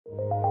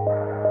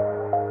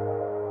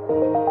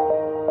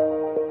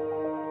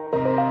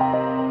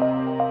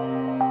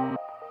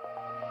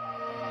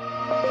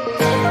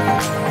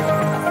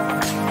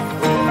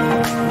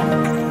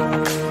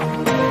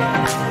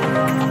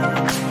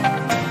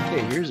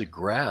a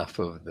graph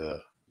of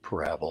the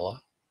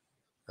parabola.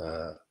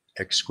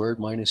 X squared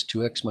minus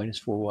 2x minus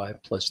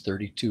 4y plus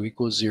 32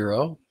 equals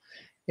 0.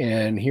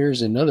 And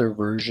here's another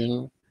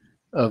version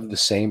of the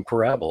same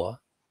parabola.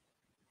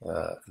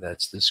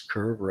 That's this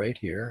curve right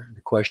here.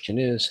 The question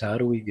is, how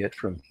do we get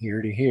from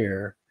here to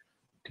here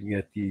to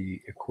get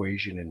the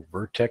equation in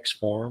vertex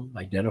form,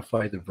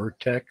 identify the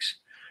vertex?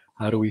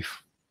 How do we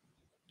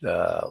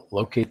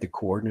locate the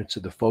coordinates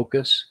of the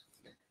focus?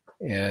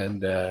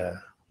 And the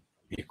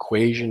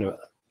equation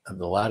of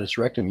the lattice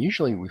rectum,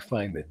 usually we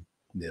find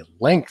the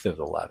length of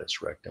the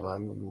lattice rectum.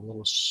 I'm a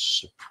little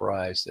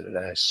surprised that it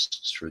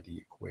asks for the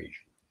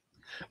equation.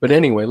 But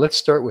anyway, let's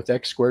start with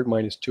x squared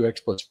minus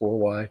 2x plus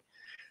 4y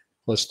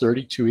plus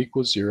 32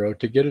 equals 0.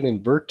 To get it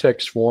in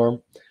vertex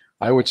form,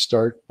 I would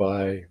start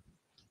by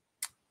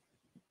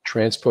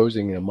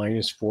transposing a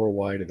minus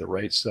 4y to the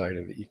right side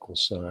of the equal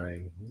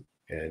sign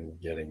and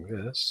getting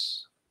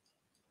this.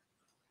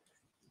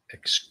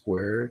 X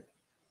squared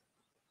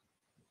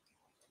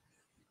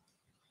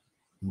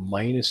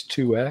minus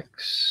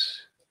 2x.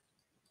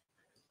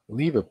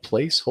 Leave a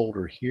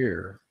placeholder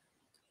here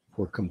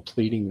for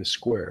completing the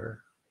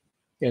square,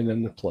 and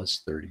then the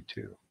plus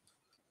 32.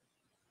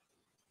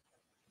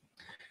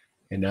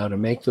 And now to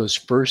make those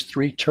first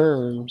three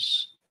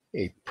terms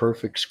a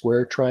perfect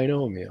square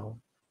trinomial,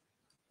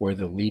 where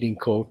the leading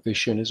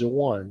coefficient is a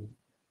 1,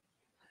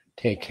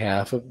 take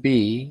half of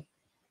b,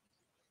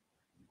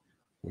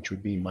 which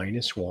would be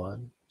minus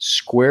 1,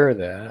 square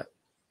that,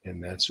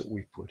 and that's what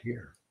we put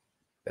here.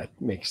 That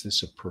makes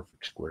this a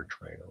perfect square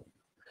trinomial.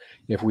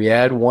 If we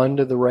add 1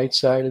 to the right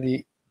side of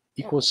the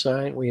equal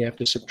sign, we have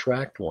to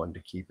subtract 1 to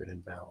keep it in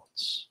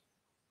balance.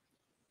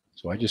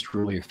 So I just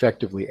really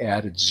effectively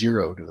added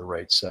 0 to the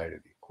right side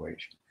of the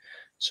equation.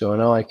 So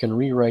now I can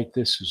rewrite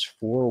this as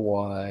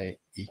 4y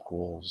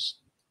equals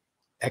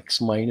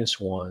x minus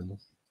 1,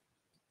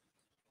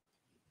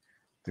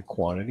 the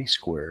quantity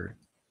squared,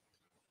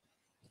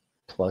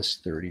 plus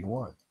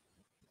 31.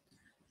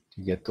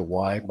 To get the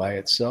y by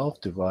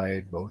itself,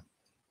 divide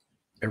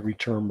every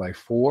term by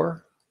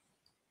 4.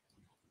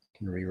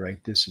 Can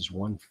rewrite this as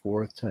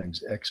 1/4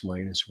 times x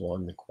minus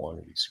 1, the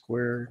quantity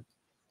squared,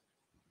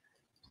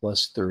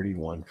 plus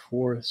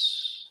 31/4.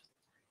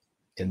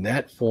 In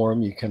that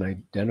form, you can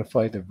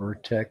identify the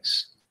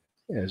vertex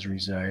as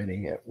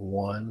residing at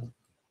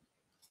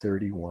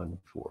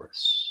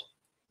 1/31/4,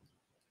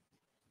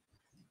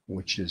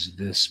 which is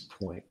this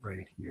point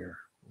right here.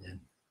 And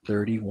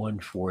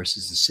 31/4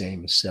 is the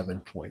same as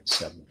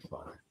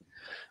 7.75.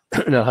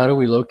 Now, how do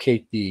we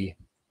locate the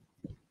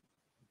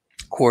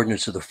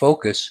coordinates of the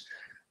focus?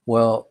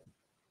 Well,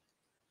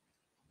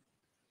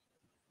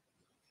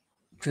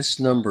 this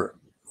number,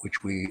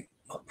 which we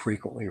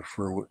frequently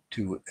refer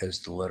to as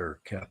the letter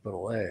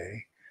capital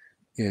A,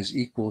 is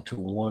equal to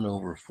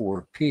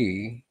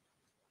 1/4p,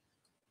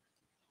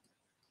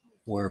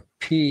 where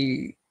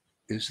p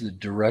is the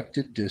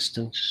directed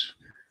distance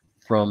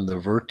from the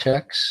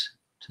vertex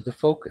to the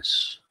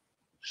focus.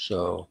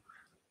 So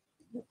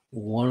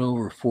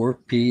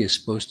 1/4p is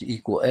supposed to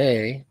equal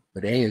a,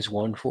 but a is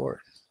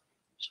 1/4.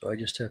 So I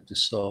just have to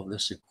solve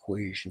this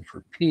equation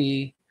for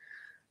p.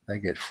 I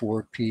get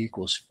 4p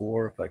equals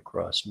 4 if I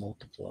cross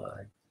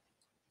multiply.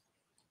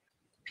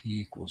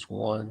 P equals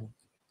 1.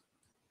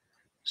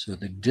 So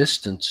the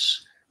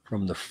distance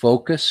from the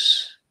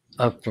focus,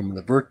 from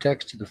the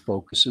vertex to the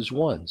focus is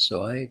 1.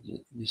 So I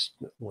just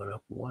went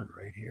up 1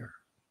 right here.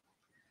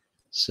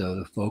 So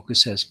the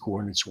focus has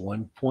coordinates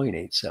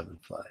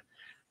 1.875.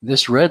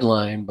 This red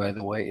line, by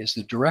the way, is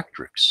the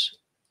directrix,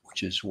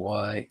 which is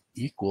y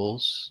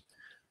equals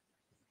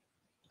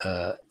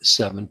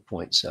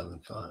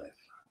 7.75.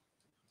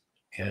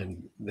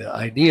 And the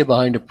idea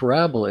behind a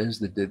parabola is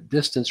that the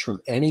distance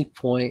from any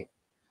point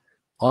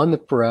on the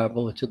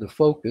parabola to the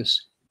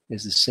focus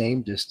is the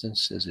same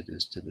distance as it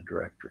is to the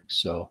directrix.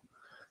 So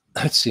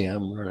let's see,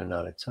 I'm running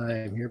out of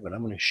time here, but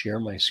I'm going to share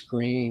my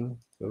screen,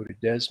 go to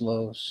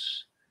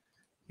Desmos,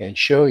 and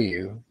show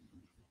you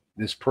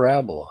this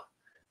parabola.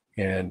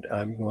 And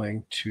I'm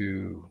going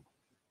to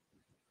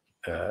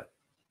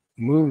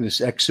move this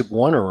x sub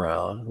 1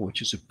 around,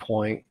 which is a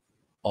point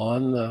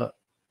on the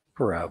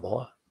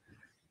parabola.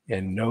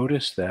 And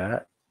notice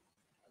that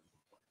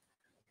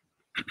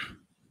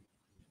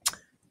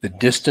the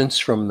distance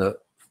from the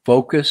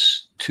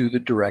focus to the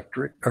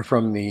directrix, or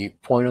from the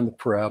point on the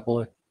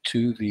parabola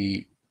to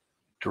the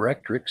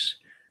directrix,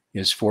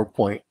 is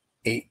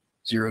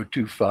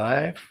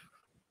 4.8025.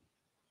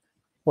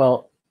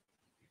 Well,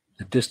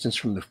 the distance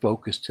from the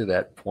focus to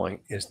that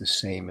point is the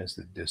same as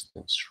the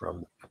distance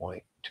from the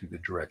point to the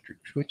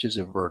directrix, which is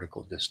a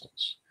vertical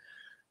distance.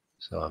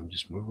 So I'm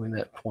just moving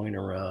that point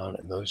around,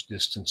 and those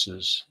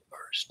distances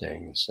are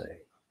staying the same.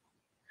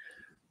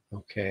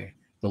 Okay,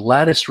 the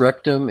lattice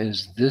rectum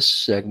is this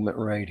segment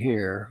right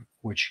here,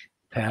 which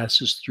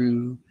passes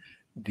through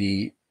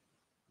the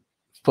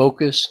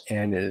focus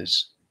and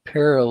is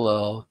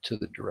parallel to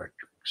the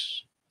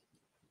directrix.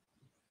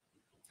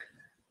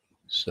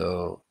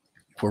 So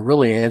if we're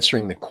really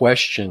answering the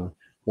question,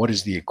 What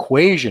is the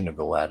equation of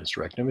the lattice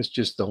rectum? It's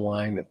just the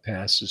line that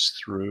passes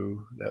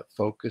through that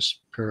focus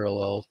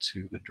parallel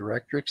to the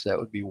directrix. That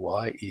would be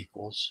y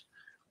equals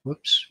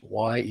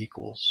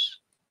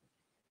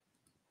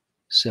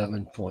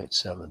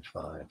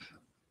 7.75.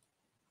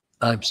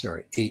 I'm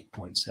sorry,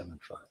 8.75.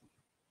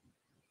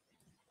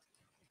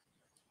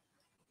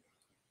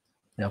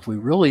 Now, if we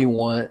really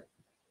want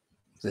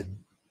the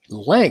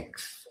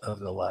length of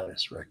the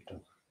lattice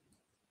rectum,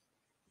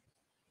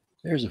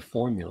 there's a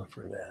formula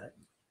for that.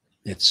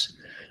 It's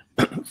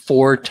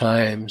 4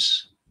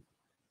 times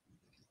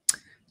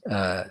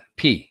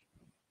p.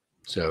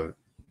 So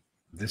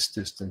this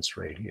distance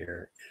right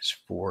here is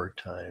 4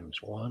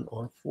 times 1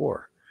 or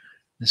 4.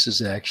 This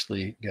is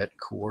actually got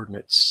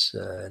coordinates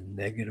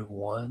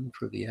 -1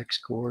 for the x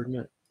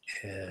coordinate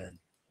and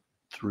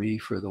 3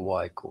 for the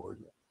y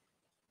coordinate.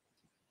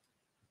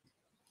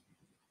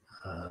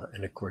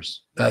 And of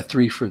course,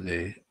 3 for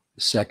the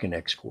second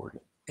x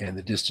coordinate. And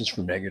the distance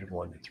from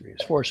 -1 to 3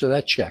 is 4. So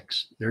that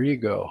checks. There you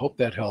go. Hope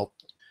that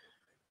helped.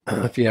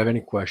 If you have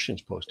any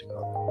questions, post a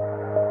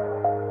comment.